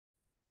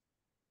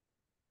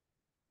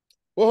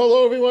Well,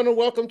 hello everyone, and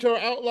welcome to our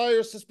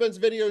Outlier Suspense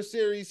video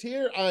series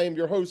here. I am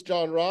your host,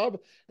 John Robb,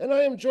 and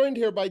I am joined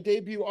here by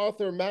debut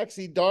author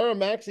Maxie Dara.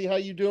 Maxie, how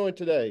you doing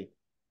today?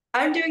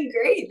 I'm doing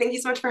great. Thank you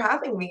so much for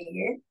having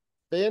me.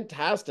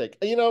 Fantastic.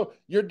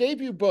 Your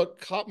debut book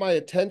caught my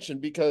attention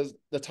because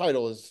the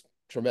title is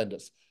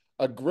tremendous.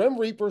 A Grim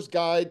Reaper's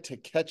Guide to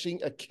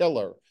Catching a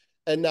Killer.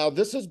 And now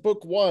this is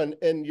book one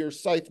in your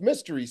Scythe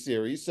Mystery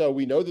series. So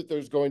we know that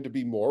there's going to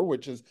be more,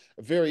 which is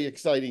very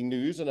exciting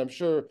news. And I'm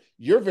sure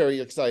you're very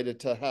excited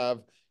to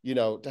have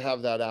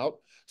that out.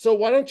 So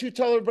why don't you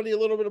tell everybody a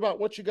little bit about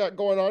what you got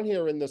going on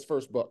here in this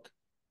first book?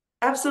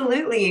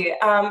 Absolutely.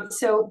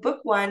 So book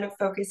one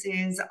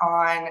focuses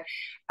on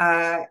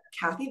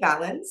Kathy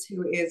Valens,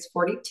 who is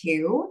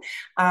 42,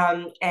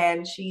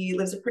 and she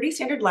lives a pretty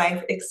standard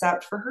life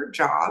except for her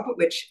job,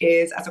 which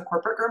is as a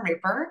corporate Grim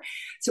Reaper.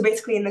 So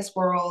basically, in this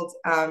world,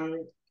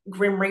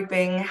 Grim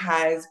Reaping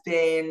has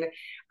been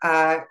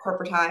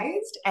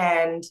corporatized,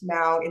 and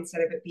now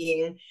instead of it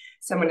being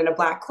someone in a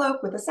black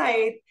cloak with a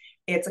scythe,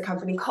 it's a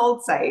company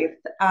called Scythe.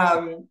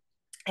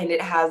 And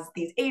it has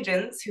these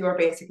agents who are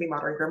basically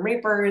modern Grim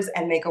Reapers,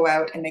 and they go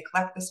out and they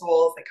collect the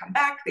souls. They come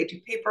back, they do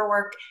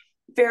paperwork,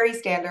 very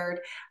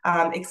standard,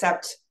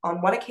 except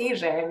on one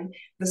occasion,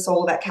 the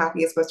soul that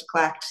Kathy is supposed to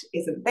collect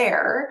isn't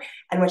there.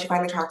 And when she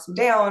finally tracks him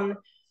down,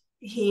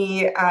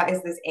 he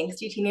is this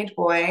angsty teenage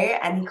boy,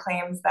 and he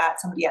claims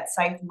that somebody at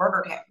Scythe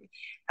murdered him.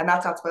 And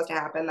that's not supposed to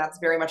happen. That's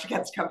very much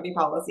against company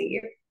policy.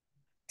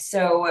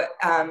 So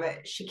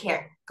she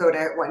can't go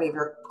to one of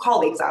her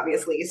colleagues,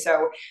 obviously.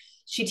 So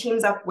she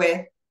teams up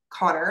with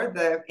Connor,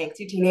 the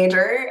angsty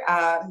teenager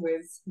who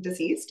is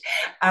deceased,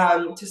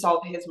 to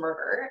solve his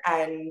murder.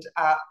 And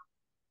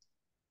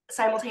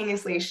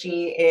simultaneously,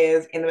 she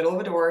is in the middle of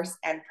a divorce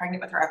and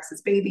pregnant with her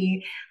ex's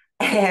baby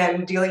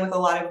and dealing with a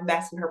lot of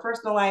mess in her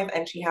personal life.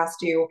 And she has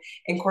to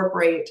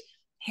incorporate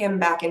him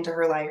back into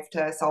her life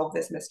to solve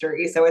this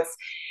mystery. So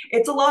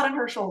it's a lot on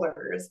her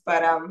shoulders,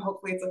 but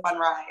hopefully it's a fun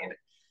ride.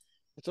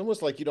 It's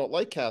almost like you don't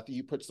like Kathy.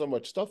 You put so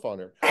much stuff on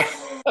her.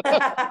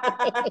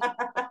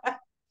 I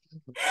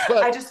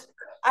But just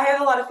I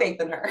have a lot of faith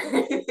in her.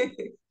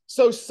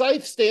 So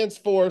SCIFE stands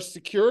for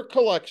Secure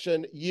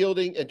Collection,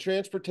 Yielding, and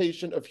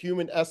Transportation of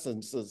Human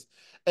Essences.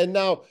 And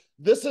now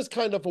this is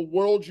kind of a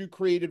world you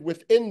created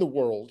within the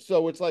world.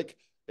 So it's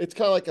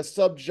kind of like a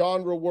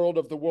subgenre world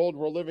of the world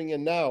we're living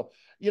in now.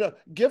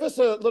 Give us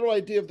a little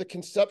idea of the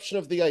conception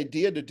of the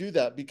idea to do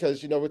that,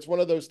 because it's one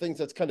of those things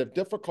that's kind of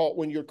difficult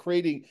when you're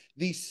creating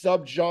these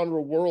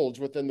subgenre worlds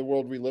within the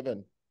world we live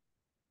in.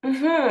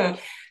 hmm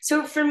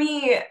So for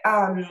me,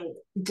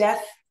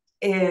 death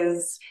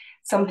is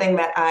something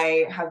that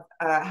I have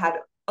had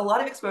a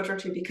lot of exposure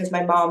to because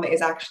my mom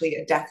is actually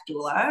a death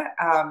doula,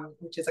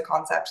 which is a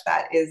concept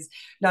that is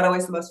not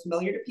always the most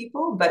familiar to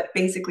people, but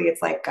basically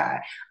it's like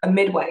a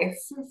midwife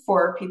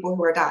for people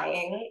who are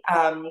dying.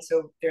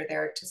 So they're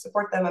there to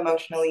support them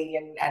emotionally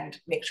and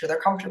make sure they're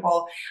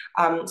comfortable.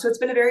 So it's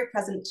been a very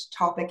present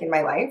topic in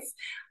my life.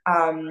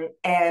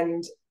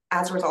 And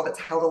as a result, it's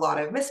held a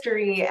lot of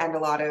mystery and a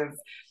lot of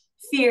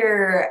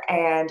fear.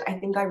 And I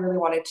think I really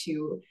wanted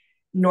to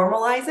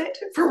normalize it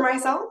for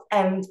myself.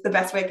 And the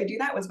best way I could do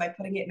that was by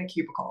putting it in a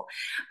cubicle.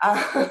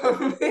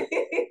 Um,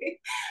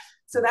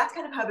 so that's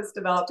kind of how this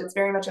developed. It's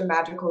very much a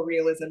magical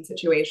realism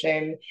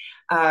situation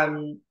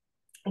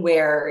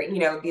where,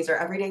 these are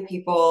everyday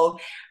people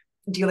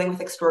dealing with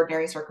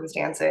extraordinary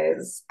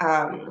circumstances.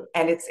 And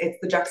it's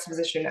the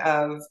juxtaposition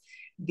of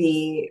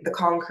the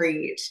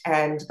concrete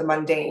and the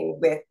mundane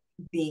with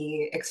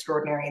the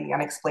extraordinary and the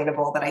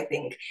unexplainable that I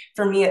think,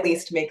 for me at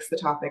least, makes the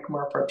topic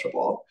more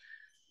approachable.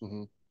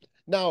 Mhm.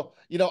 Now,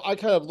 I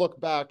kind of look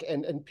back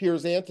and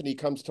Piers Anthony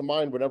comes to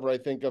mind whenever I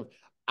think of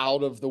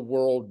out of the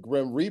world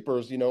Grim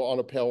Reapers, on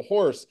a pale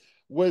horse.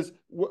 What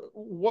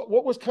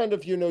was kind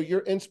of,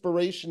 your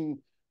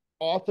inspiration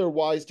author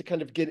wise to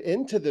kind of get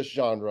into this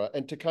genre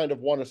and to kind of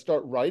want to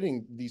start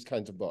writing these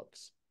kinds of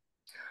books?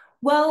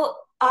 Well,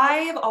 I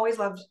have always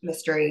loved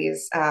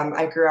mysteries.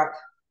 I grew up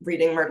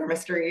reading murder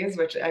mysteries,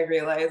 which I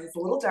realize is a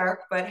little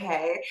dark, but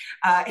hey, it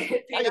I paid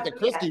get off the in the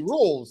Christie end.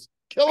 rules.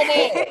 Kill them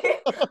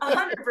all.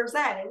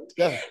 100%.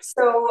 Yeah.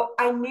 So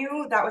I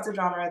knew that was a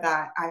genre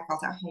that I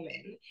felt at home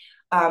in.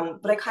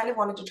 But I kind of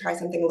wanted to try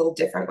something a little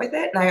different with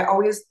it. And I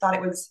always thought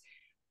it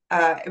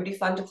would be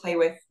fun to play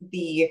with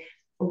the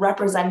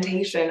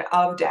representation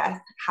of death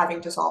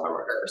having to solve a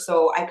murder.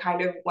 So I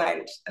kind of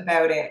went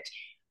about it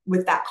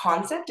with that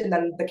concept, and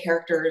then the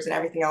characters and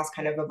everything else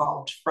kind of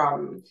evolved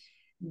from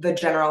the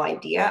general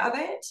idea of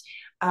it.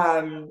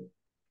 Um,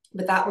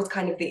 but that was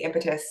kind of the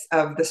impetus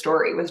of the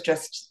story, was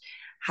just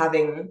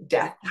having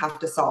death have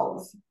to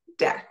solve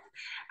death.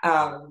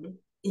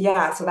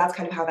 Yeah, so that's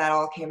kind of how that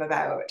all came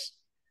about.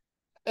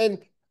 And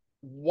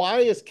why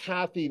is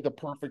Kathy the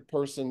perfect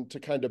person to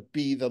kind of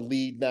be the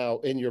lead now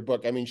in your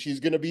book? I mean, she's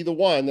going to be the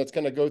one that's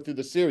going to go through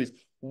the series.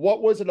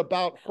 What was it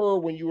about her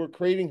when you were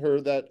creating her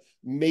that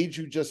made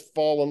you just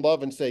fall in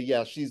love and say,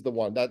 yeah, she's the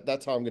one.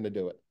 That's how I'm going to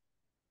do it.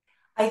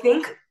 I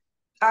think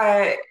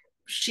uh,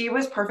 she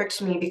was perfect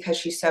to me because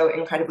she's so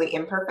incredibly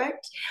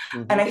imperfect.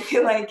 And Mm-hmm. I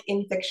feel like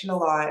in fiction a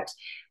lot,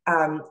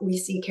 we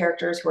see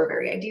characters who are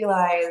very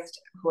idealized,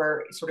 who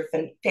are sort of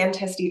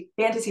fantasy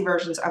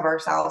versions of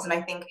ourselves. And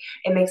I think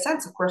it makes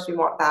sense. Of course, we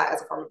want that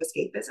as a form of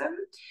escapism.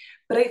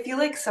 But I feel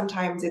like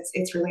sometimes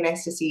it's really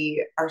nice to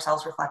see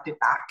ourselves reflected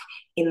back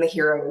in the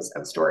heroes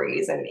of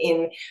stories, and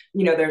in,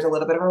 there's a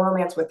little bit of a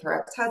romance with her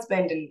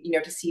ex-husband,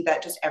 and to see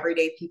that just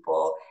everyday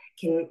people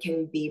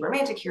can be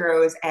romantic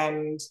heroes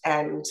and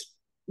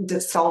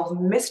to solve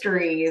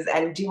mysteries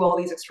and do all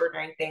these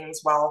extraordinary things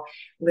while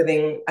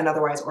living an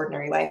otherwise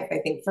ordinary life. I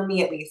think for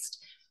me, at least,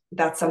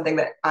 that's something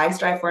that I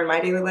strive for in my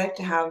daily life,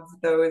 to have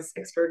those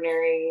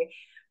extraordinary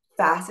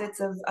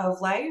facets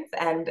of life.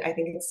 And I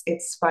think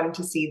it's fun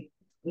to see,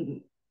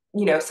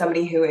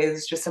 somebody who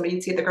is just somebody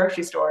you'd see at the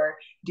grocery store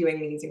doing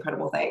these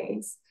incredible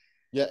things.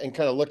 Yeah, and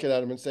kind of looking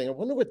at them and saying, I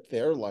wonder what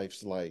their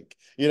life's like.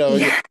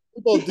 Yeah.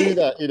 People do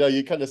that.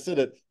 You kind of sit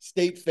at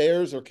state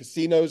fairs or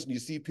casinos and you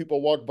see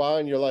people walk by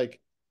and you're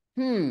like,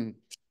 I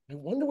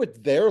wonder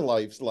what their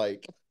life's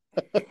like.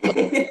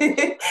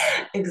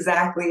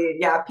 Exactly.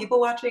 Yeah, people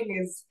watching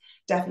is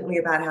definitely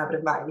a bad habit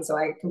of mine, so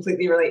I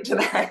completely relate to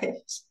that.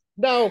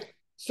 Now,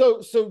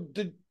 so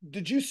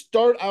did you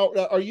start out?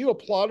 Are you a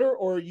plotter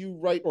or you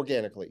write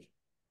organically?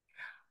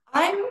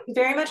 I'm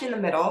very much in the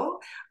middle.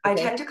 I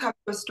Okay. tend to come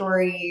to a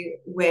story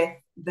with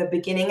the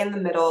beginning and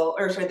the middle,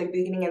 or sorry, the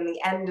beginning and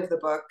the end of the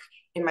book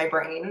in my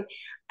brain,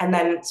 and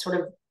then sort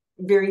of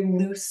very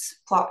loose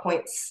plot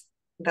points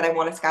that I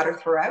want to scatter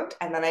throughout.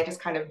 And then I just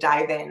kind of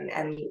dive in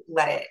and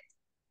let it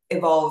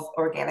evolve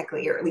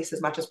organically, or at least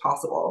as much as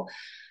possible.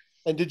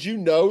 And did you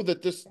know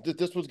that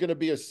this was going to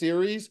be a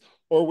series,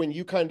 or when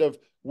you kind of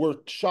were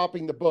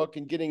shopping the book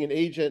and getting an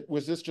agent,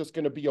 was this just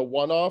going to be a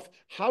one-off?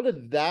 How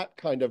did that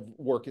kind of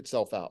work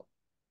itself out?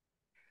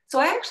 So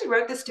I actually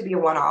wrote this to be a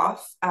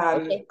one-off.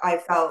 Okay. I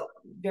felt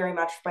very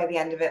much by the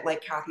end of it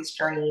like Kathy's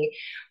journey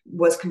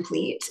was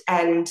complete,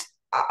 and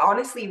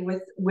honestly,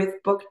 with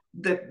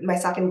my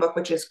second book,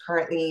 which is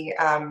currently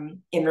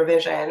in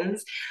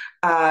revisions,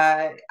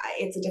 uh,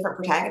 it's a different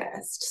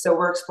protagonist. So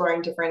we're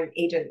exploring different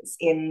agents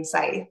in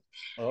Scythe.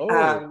 Oh,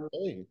 Um,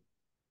 okay.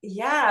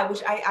 yeah,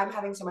 which I'm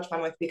having so much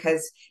fun with,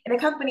 because in a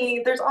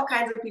company there's all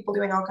kinds of people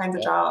doing all kinds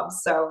of Yeah.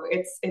 jobs. So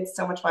it's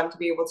so much fun to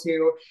be able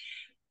to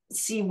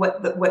see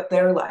what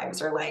their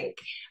lives are like.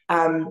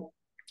 But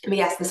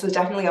yes, this was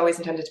definitely always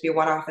intended to be a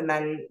one-off. And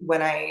then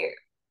when I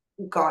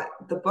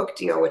got the book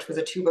deal, which was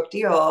a two-book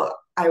deal,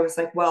 I was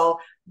like,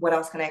 well, what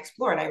else can I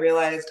explore? And I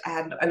realized I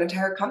had an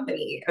entire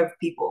company of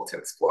people to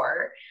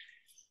explore.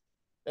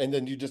 And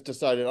then you just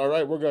decided, all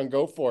right, we're going to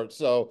go for it.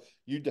 So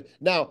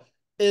now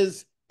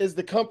is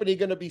the company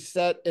going to be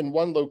set in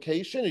one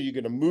location? Are you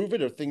going to move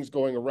it? Or things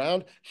going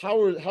around?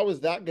 How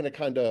is that going to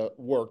kind of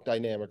work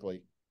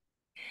dynamically?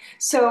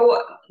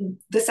 So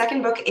the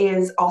second book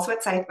is also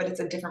at Scythe, but it's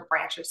a different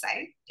branch of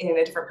Scythe in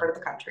a different part of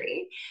the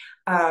country.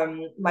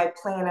 My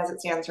plan as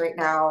it stands right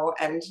now,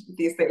 and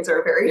these things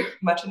are very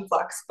much in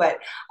flux, but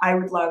I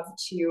would love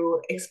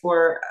to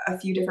explore a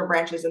few different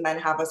branches and then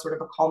have a sort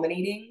of a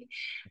culminating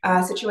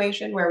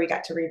situation where we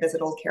get to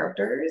revisit old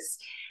characters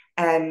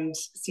and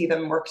see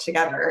them work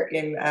together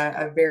in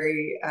a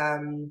very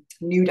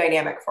new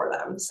dynamic for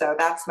them. So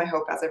that's my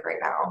hope as of right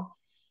now.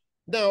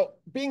 Now,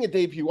 being a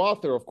debut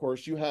author, of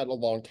course, you had a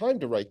long time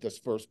to write this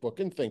first book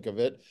and think of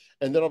it.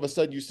 And then all of a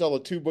sudden you sell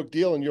a two-book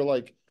deal and you're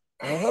like,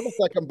 I don't have a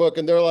second book.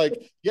 And they're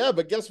like, yeah,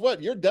 but guess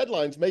what? Your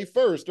deadline's May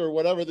 1st or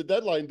whatever the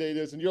deadline date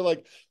is. And you're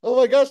like, oh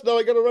my gosh, now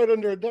I got to write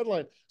under a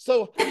deadline.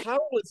 So how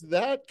was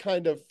that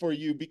kind of for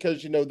you?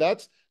 Because,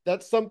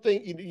 that's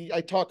something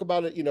I talk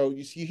about it,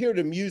 you hear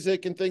the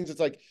music and things. It's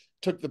like,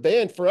 took the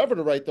band forever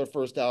to write their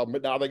first album,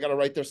 but now they got to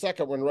write their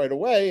second one right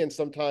away. And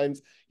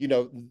sometimes,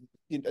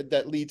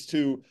 that leads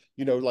to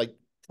like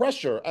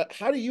pressure.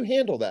 How do you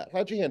handle that?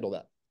 How'd you handle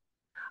that?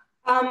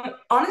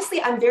 Honestly,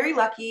 I'm very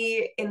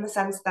lucky in the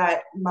sense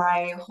that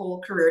my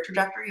whole career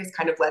trajectory has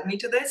kind of led me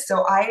to this.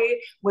 So I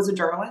was a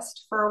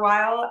journalist for a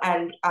while,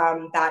 and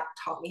that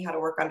taught me how to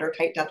work under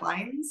tight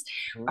deadlines.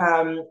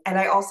 Mhm. And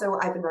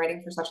I've been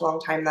writing for such a long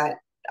time that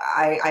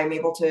I'm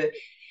able to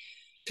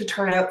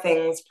turn out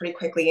things pretty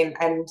quickly.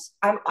 And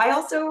I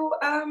also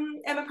am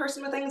a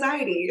person with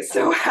anxiety.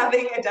 So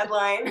having a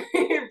deadline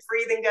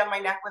breathing down my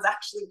neck was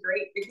actually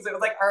great, because it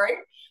was like, all right,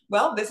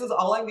 well, this is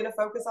all I'm going to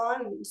focus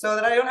on so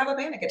that I don't have a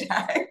panic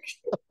attack.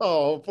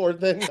 Oh, poor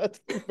thing. That's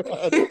too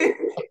bad.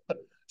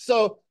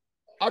 So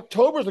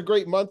October's a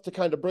great month to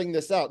kind of bring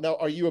this out. Now,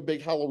 are you a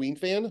big Halloween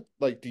fan?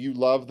 Like, do you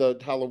love the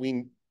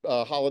Halloween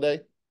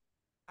holiday?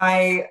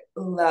 I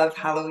love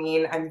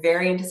Halloween. I'm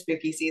very into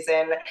spooky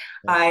season.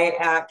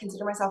 I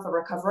consider myself a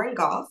recovering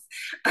goth.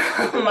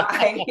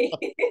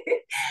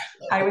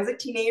 I was a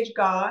teenage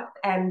goth,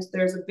 and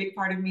there's a big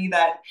part of me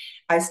that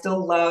I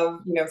still love,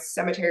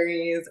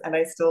 cemeteries, and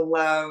I still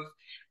love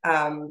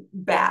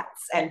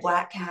bats and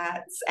black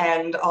cats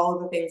and all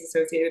of the things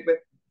associated with,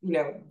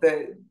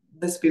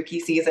 the spooky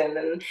season.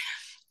 And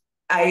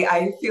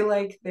I feel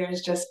like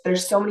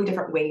there's so many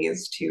different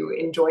ways to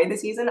enjoy the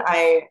season.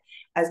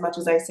 As much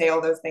as I say all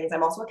those things,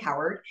 I'm also a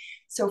coward.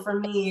 So for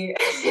me,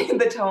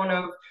 the tone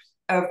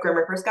of Grim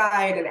Reaper's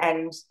Guide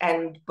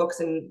and books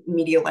and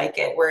media like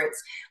it, where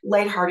it's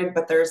lighthearted,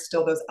 but there's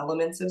still those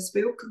elements of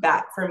spook.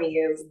 That for me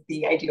is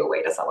the ideal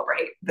way to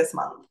celebrate this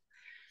month.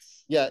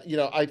 Yeah,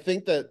 I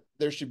think that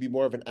there should be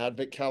more of an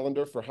advent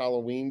calendar for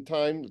Halloween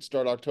time.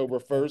 Start October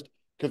 1st.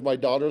 Because my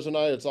daughters and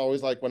I, it's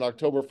always like when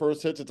October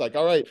 1st hits, it's like,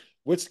 all right,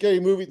 which scary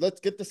movie?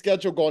 Let's get the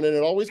schedule going. And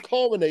it always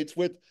culminates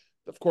with,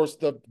 of course,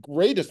 the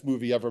greatest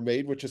movie ever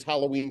made, which is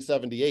Halloween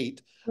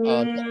 78.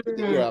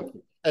 Mm.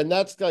 And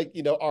that's like,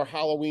 our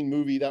Halloween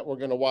movie that we're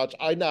going to watch.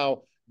 I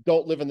now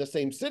don't live in the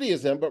same city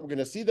as them, but we're going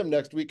to see them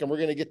next week and we're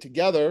going to get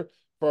together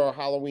for our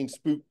Halloween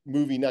spook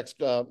movie next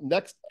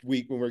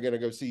week when we're going to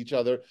go see each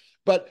other.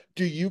 But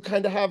do you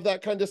kind of have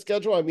that kind of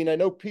schedule? I mean, I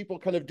know people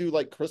kind of do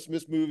like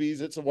Christmas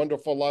movies, It's a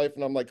Wonderful Life,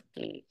 and I'm like,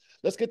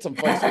 let's get some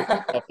fun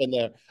stuff in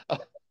there.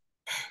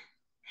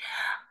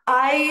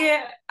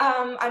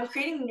 I'm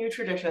creating new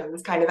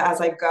traditions kind of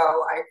as I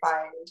go. I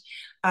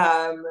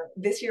find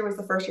this year was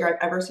the first year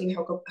I've ever seen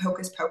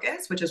Hocus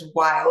Pocus, which is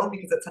wild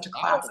because it's such a Oh,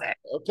 classic.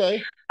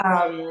 okay.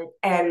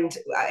 And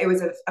it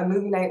was a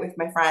movie night with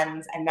my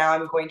friends, and now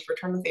I'm going to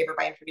return the favor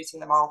by introducing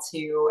them all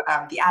to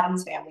the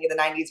Addams Family, the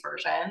 '90s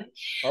version.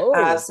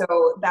 Oh, So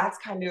that's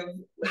kind of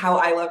how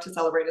I love to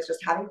celebrate, is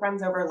just having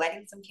friends over,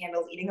 lighting some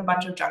candles, eating a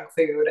bunch of junk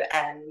food,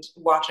 and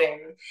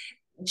watching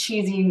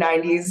cheesy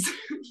 '90s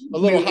a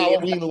little movie.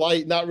 Halloween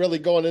light, not really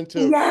going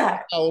into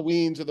Yeah,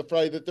 Halloween's or the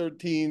Friday the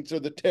 13th or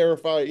the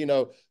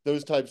Terrifier,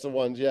 those types of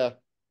ones. Yeah.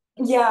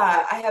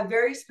 yeah. I have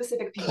very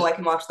specific people I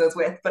can watch those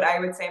with, but I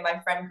would say my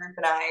friend group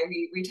and I,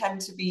 we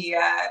tend to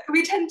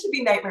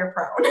be nightmare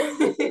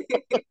prone.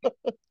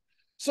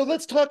 So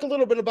let's talk a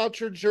little bit about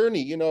your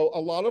journey. A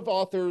lot of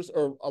authors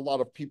or a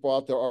lot of people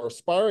out there are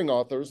aspiring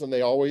authors, and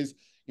they always,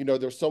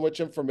 there's so much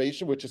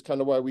information, which is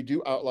kind of why we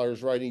do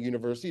Outliers Writing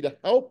University to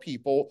help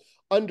people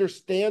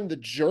understand the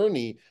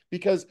journey,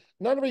 because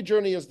not every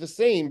journey is the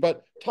same.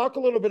 But talk a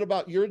little bit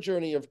about your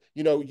journey of,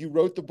 you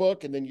wrote the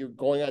book and then you're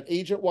going out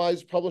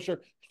agent-wise,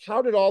 publisher.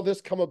 How did all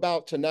this come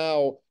about to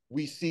now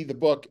we see the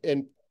book,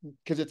 and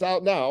because it's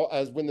out now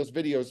as when this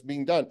video is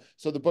being done.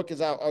 So the book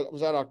is out,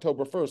 was out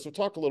October 1st. So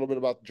talk a little bit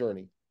about the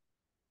journey.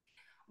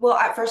 Well,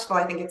 first of all,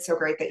 I think it's so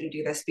great that you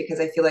do this because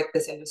I feel like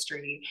this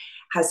industry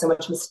has so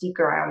much mystique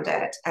around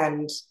it,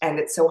 and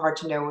it's so hard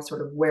to know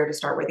sort of where to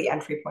start, where the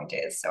entry point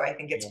is. So I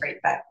think it's Yeah. great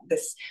that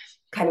this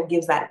kind of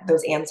gives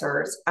those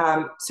answers.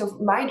 So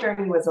my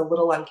journey was a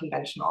little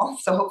unconventional,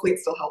 so hopefully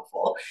it's still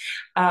helpful.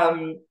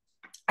 Um,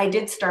 I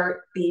did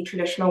start the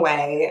traditional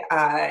way.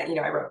 I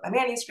wrote my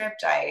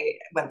manuscript, I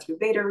went through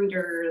beta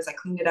readers, I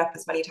cleaned it up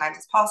as many times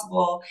as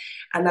possible,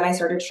 and then I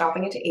started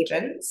shopping it to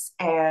agents.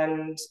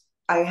 And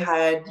I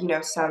had,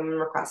 some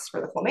requests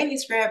for the full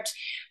manuscript,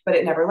 but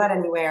it never led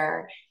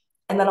anywhere.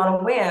 And then on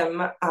a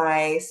whim,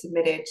 I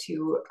submitted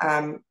to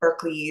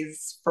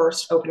Berkeley's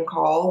first open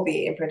call,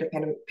 the imprint of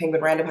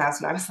Penguin Random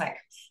House, and I was like,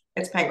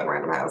 it's Penguin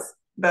Random House.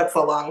 That's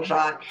a long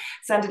shot.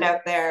 Sent it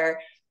out there,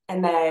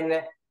 and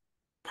then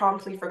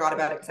promptly forgot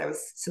about it because I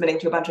was submitting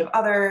to a bunch of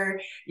other,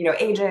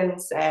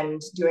 agents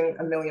and doing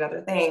a million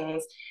other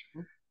things.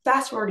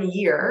 Fast forward a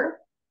year,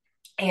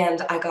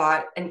 and I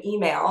got an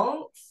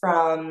email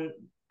from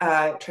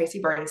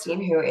Tracy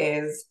Bernstein, who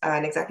is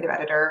an executive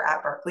editor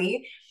at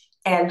Berkeley,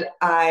 and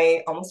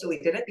I almost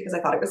deleted it because I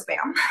thought it was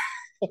spam.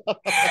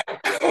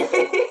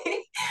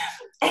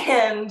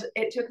 And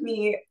it took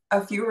me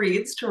a few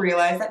reads to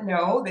realize that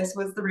no, this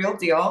was the real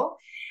deal.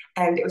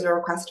 And it was a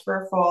request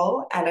for a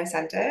full, and I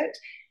sent it.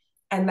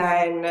 And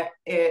then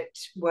it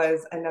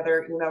was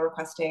another email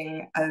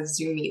requesting a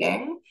Zoom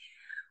meeting,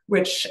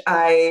 which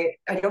I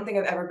don't think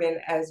I've ever been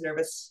as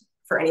nervous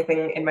for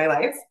anything in my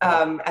life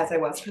as I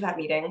was for that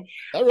meeting.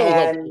 That really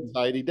helped your And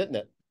anxiety, didn't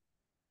it?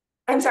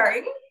 I'm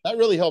sorry. That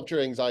really helped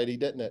your anxiety,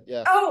 didn't it?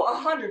 Yeah. Oh,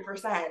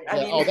 100%. I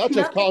Yeah. mean, Oh, that just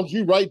nothing calms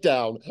you right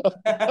down.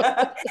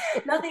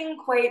 nothing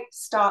quite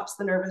stops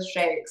the nervous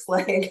shakes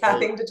like Right.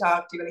 having to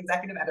talk to an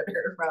executive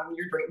editor from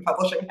your dream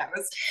publishing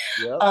house.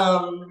 Yeah.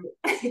 Um,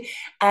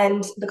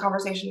 and the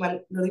conversation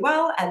went really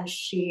well, and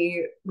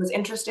she was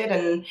interested,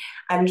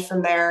 and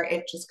from there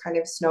it just kind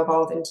of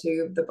snowballed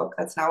into the book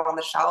that's now on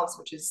the shelves,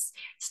 which is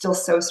still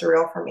so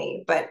surreal for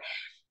me. But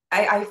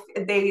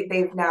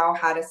they've now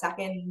had a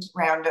second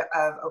round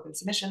of open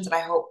submissions, and I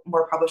hope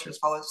more publishers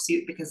follow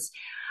suit because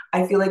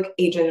I feel like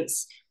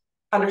agents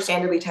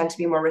understandably tend to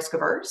be more risk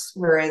averse,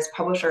 whereas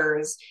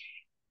publishers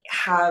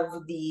have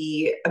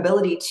the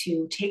ability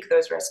to take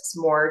those risks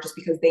more just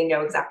because they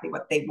know exactly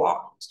what they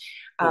want.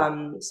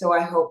 Cool. So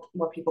I hope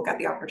more people get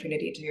the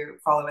opportunity to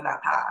follow in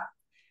that path.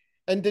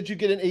 And did you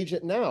get an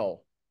agent now?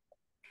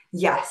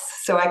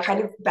 Yes. So I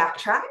kind of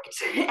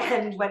backtracked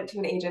and went to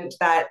an agent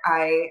that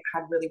I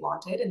had really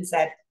wanted and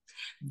said,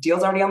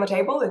 deal's already on the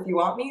table. If you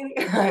want me,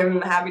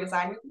 I'm happy to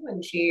sign with you.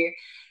 And she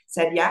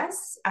said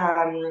yes.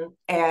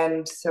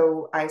 And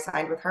so I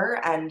signed with her,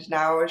 and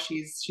now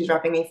she's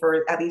repping me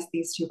for at least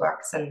these two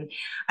books. And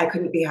I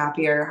couldn't be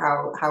happier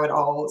how it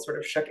all sort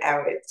of shook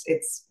out.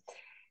 It's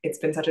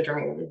been such a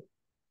dream.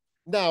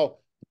 Now,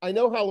 I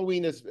know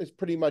Halloween is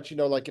pretty much,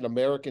 like an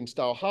American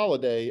style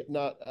holiday.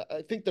 Not,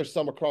 I think there's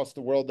some across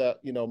the world that,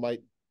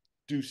 might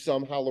do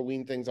some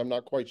Halloween things. I'm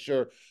not quite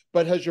sure.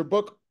 But has your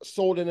book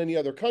sold in any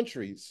other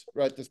countries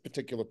right at this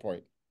particular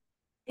point?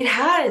 It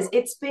has.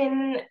 It's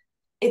been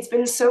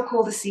so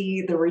cool to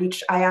see the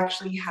reach. I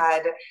actually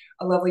had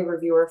a lovely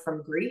reviewer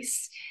from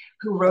Greece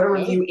who wrote a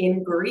Okay. review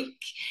in Greek,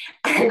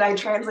 and I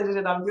translated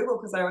it on Google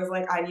because I was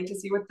like, I need to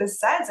see what this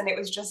says. And it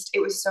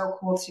was so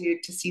cool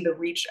to see the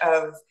reach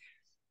of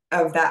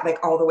that,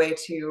 like all the way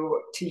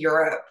to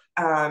Europe.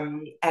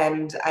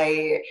 And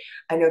I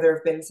know there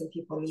have been some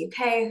people in the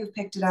UK who've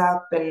picked it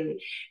up, and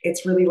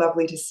it's really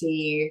lovely to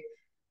see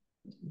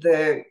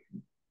the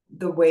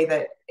the way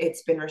that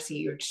it's been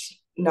received,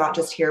 not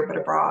just here but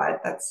abroad.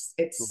 Cool.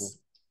 It's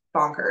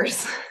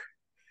bonkers.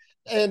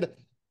 And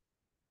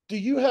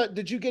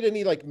did you get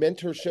any like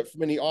mentorship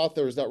from any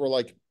authors that were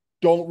like,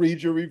 don't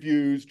read your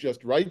reviews,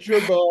 just write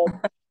your book,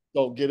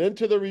 don't get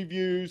into the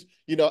reviews?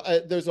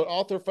 There's an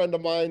author friend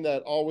of mine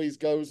that always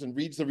goes and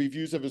reads the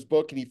reviews of his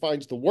book, and he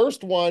finds the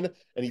worst one,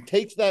 and he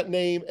takes that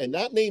name, and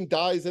that name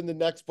dies in the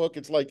next book.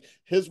 It's like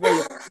his way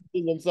of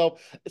thinking himself.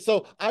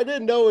 So I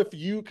didn't know if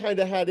you kind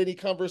of had any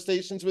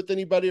conversations with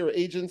anybody or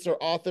agents or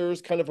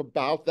authors kind of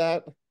about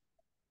that.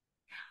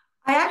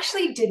 I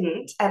actually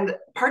didn't, and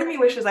part of me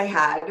wishes I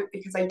had,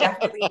 because I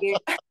definitely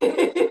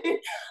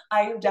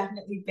I have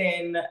definitely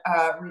been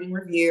reading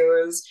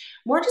reviews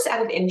more just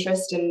out of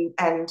interest,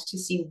 and to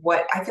see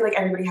what I feel like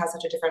everybody has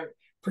such a different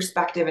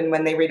perspective, and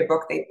when they read a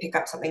book they pick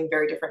up something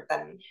very different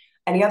than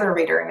any other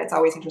reader, and it's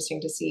always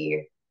interesting to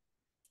see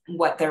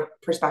what their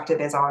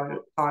perspective is on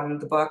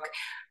the book.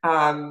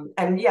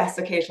 And yes,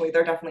 occasionally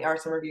there definitely are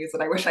some reviews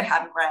that I wish I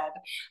hadn't read.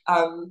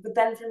 But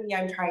then for me,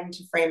 I'm trying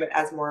to frame it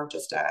as more of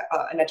just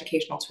an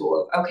educational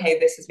tool of, okay,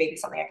 this is maybe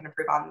something I can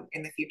improve on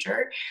in the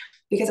future.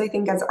 Because I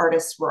think as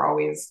artists, we're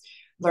always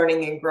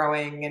learning and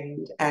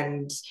growing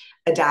and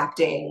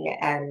adapting,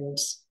 and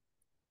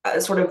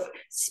sort of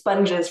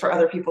sponges for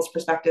other people's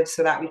perspectives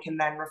so that we can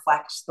then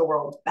reflect the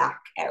world back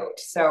out.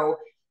 So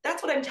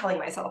that's what I'm telling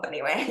myself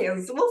anyway.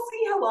 Is we'll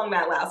see how long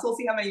that lasts. We'll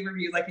see how many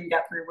reviews I can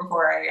get through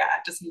before I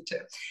just need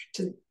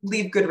to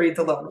leave Goodreads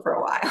alone for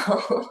a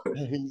while.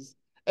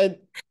 And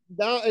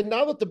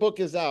now that the book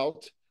is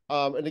out,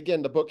 and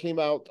again, the book came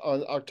out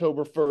on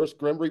October 1st,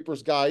 Grim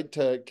Reaper's Guide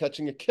to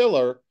Catching a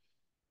Killer.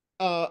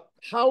 Uh,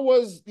 how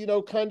was,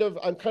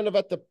 I'm kind of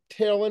at the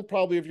tail end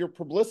probably of your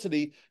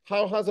publicity.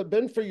 How has it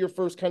been for your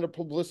first kind of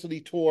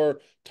publicity tour,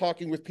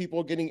 talking with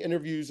people, getting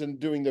interviews and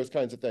doing those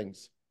kinds of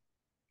things?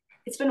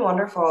 It's been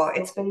wonderful.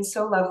 It's been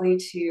so lovely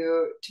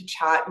to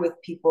chat with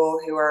people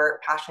who are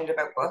passionate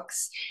about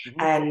books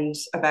Mhm. and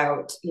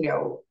about,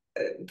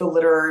 the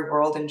literary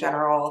world in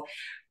general,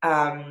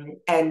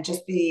 and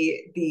just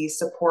the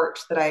support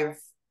that I've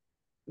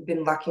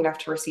been lucky enough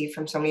to receive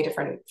from so many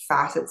different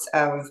facets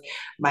of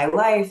my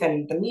life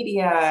and the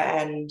media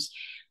and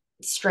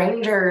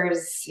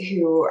strangers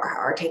who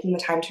are taking the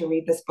time to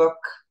read this book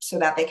so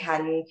that they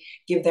can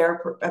give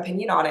their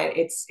opinion on it.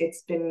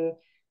 It's been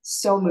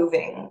so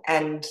moving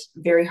and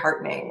very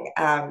heartening.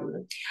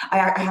 I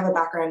have a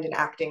background in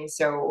acting,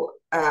 so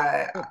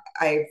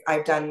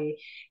I've done,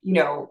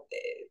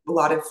 a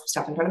lot of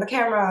stuff in front of the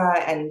camera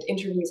and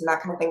interviews and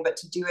that kind of thing. But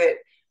to do it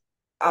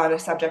on a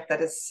subject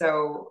that is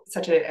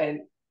such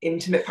an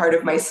intimate part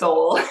of my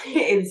soul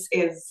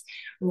is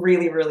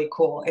really really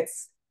cool.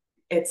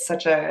 It's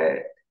such a,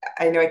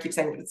 I know I keep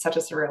saying, but it's such a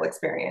surreal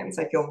experience.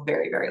 I feel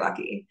very very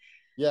lucky.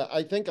 Yeah,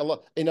 I think a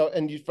lot,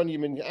 and you funny you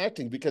mean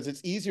acting because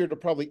it's easier to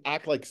probably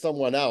act like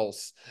someone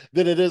else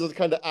than it is to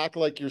kind of act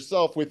like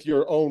yourself with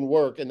your own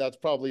work, and that's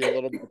probably a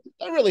little bit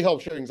that really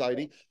helps your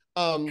anxiety.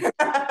 Um,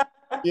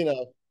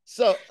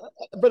 so,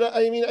 but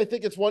I mean, I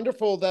think it's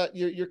wonderful that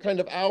you're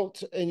kind of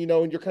out and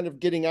and you're kind of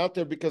getting out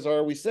there because I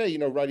always say,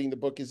 writing the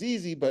book is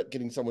easy, but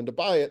getting someone to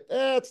buy it,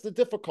 that's the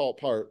difficult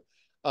part.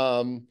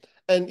 Um,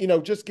 and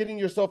just getting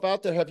yourself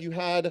out there. Have you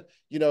had,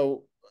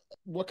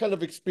 what kind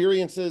of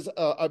experiences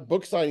at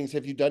book signings?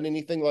 Have you done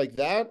anything like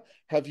that?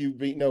 Have you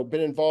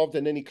been involved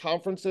in any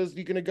conferences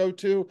you're going to go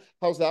to?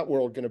 How's that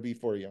world going to be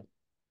for you?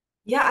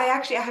 Yeah, I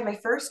had my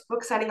first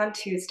book signing on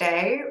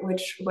Tuesday,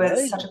 which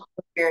was such Right. a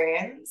cool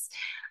experience.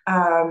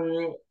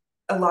 Um,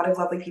 a lot of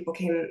lovely people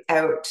came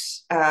out,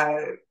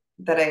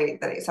 that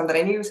I some that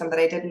I knew, some that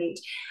I didn't.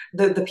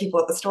 The people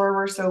at the store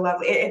were so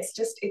lovely. It's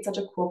such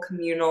a cool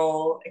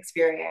communal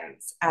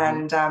experience.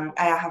 Mhm. And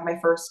I have my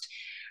first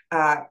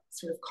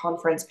sort of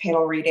conference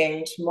panel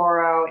reading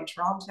tomorrow in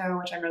Toronto,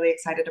 which I'm really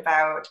excited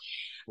about.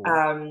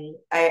 Cool.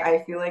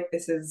 I feel like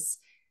this is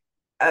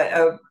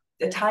a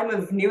time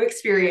of new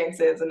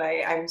experiences, and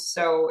I'm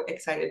so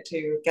excited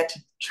to get to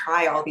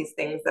try all these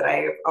things that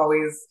I've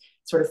always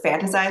sort of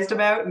fantasized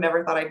about and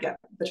never thought I'd get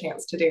the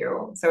chance to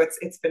do. So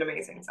it's been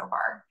amazing so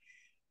far.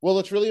 Well,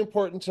 it's really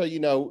important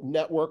to,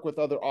 network with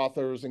other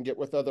authors and get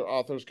with other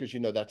authors because,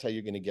 that's how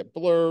you're going to get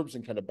blurbs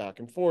and kind of back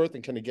and forth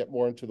and kind of get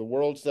more into the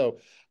world. So,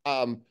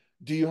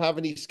 do you have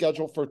any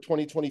schedule for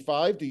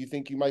 2025? Do you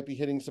think you might be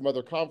hitting some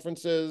other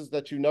conferences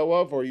that you know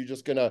of, or are you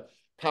just going to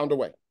pound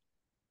away?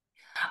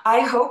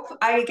 I hope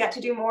I get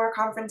to do more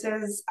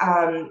conferences.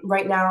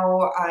 Right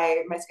now,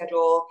 my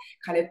schedule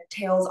kind of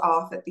tails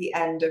off at the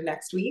end of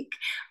next week,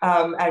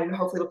 and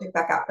hopefully it'll pick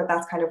back up. But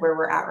that's kind of where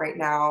we're at right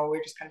now.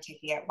 We're just kind of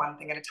taking it one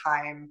thing at a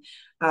time.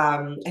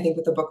 I think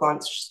with the book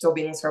launch still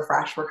being so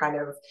fresh, we're kind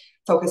of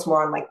focused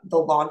more on like the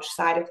launch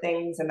side of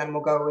things, and then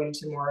we'll go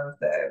into more of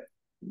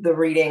the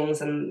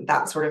readings and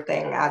that sort of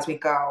thing as we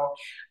go.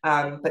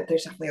 But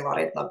there's definitely a lot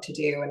I'd love to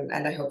do,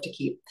 and I hope to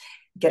keep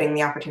getting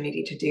the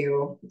opportunity to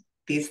do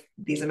these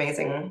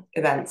amazing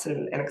events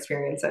and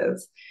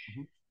experiences.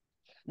 Mhm.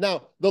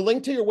 Now, the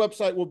link to your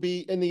website will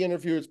be in the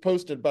interview. It's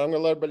posted, but I'm going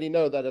to let everybody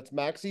know that it's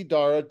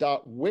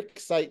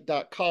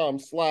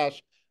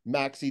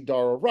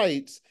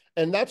maxiedara.wixsite.com/maxiedara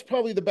And that's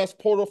probably the best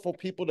portal for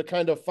people to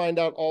kind of find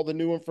out all the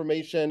new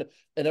information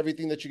and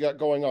everything that you got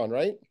going on,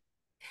 right?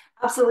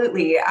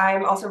 Absolutely.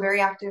 I'm also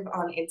very active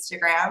on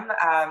Instagram.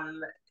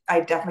 I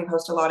definitely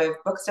post a lot of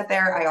book stuff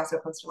there. I also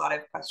post a lot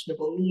of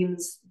questionable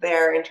memes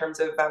there in terms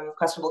of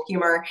questionable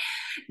humor.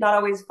 Not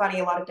always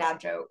funny, a lot of dad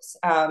jokes.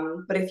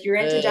 But if you're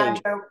into dad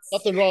Hey, jokes,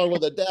 nothing wrong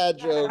with a dad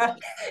joke.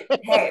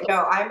 hey,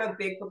 no, I'm a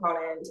big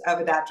proponent of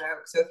a dad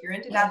joke. So if you're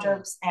into dad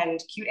jokes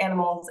and cute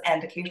animals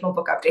and occasional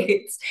book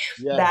updates,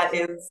 that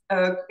Yes. is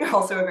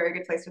also a very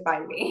good place to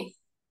find me.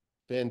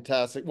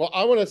 Fantastic. Well,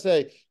 I want to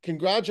say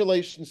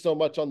congratulations so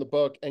much on the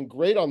book and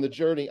great on the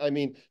journey. I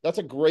mean, that's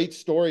a great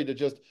story to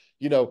just,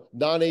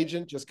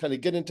 non-agent, just kind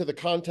of get into the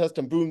contest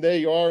and boom, there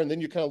you are. And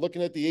then you're kind of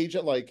looking at the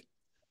agent like,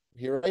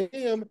 here I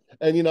am.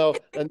 And,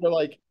 and they're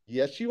like,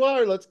 yes, you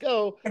are. Let's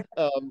go.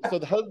 So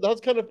that's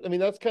kind of, I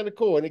mean, that's kind of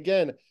cool. And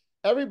again,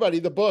 everybody,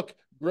 the book,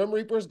 Grim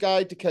Reaper's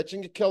Guide to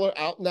Catching a Killer,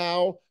 out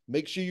now.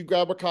 Make sure you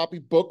grab a copy.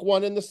 Book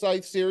 1 in the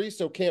Scythe series.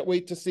 So can't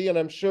wait to see. And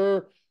I'm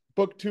sure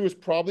book 2 is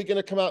probably going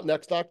to come out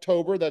next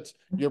October.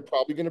 You're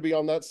probably going to be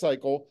on that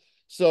cycle.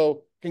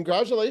 So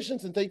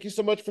congratulations. And thank you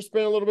so much for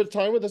spending a little bit of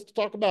time with us to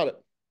talk about it.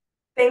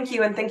 Thank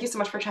you. And thank you so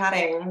much for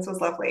chatting. This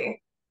was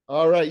lovely.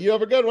 All right. You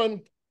have a good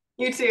one.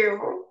 You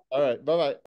too. All right. Bye-bye.